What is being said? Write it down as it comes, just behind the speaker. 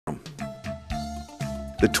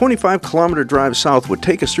The 25-kilometer drive south would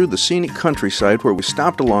take us through the scenic countryside where we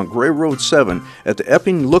stopped along Gray Road 7 at the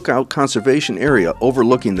Epping Lookout Conservation Area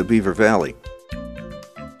overlooking the Beaver Valley.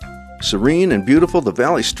 Serene and beautiful, the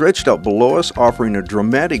valley stretched out below us, offering a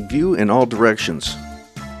dramatic view in all directions.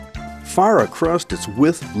 Far across its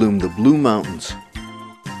width loomed the Blue Mountains.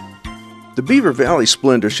 The Beaver Valley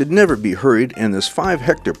splendor should never be hurried, and this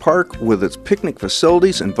 5-hectare park with its picnic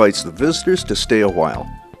facilities invites the visitors to stay a while.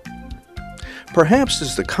 Perhaps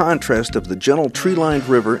it's the contrast of the gentle tree-lined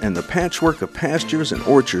river and the patchwork of pastures and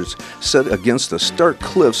orchards set against the stark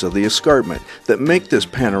cliffs of the Escarpment that make this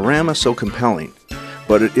panorama so compelling.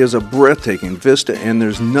 But it is a breathtaking vista, and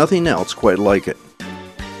there's nothing else quite like it.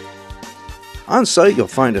 On site, you'll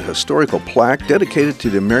find a historical plaque dedicated to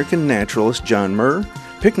the American naturalist John Muir,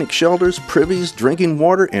 picnic shelters, privies, drinking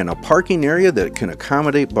water, and a parking area that can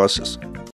accommodate buses.